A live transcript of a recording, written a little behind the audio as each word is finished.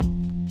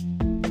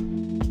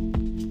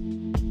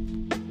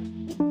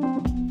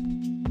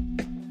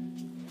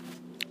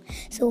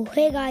So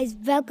hey guys,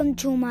 welcome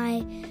to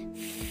my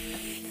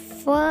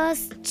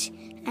first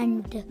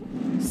and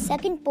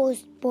second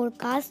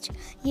podcast.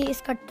 ये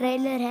इसका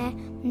trailer है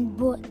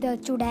the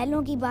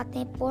चुड़ैलों की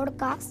बातें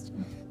पॉडकास्ट।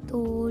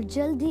 तो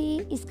जल्द ही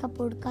इसका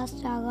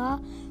पॉडकास्ट आएगा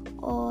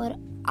और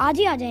आज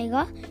ही आ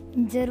जाएगा।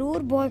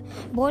 ज़रूर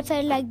बहुत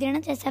सारे लाइक देना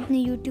जैसे अपने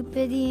यूट्यूब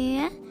पे दिए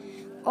हैं,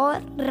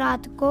 और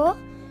रात को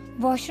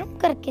वॉशरूम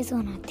करके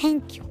सोना।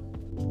 Thank you.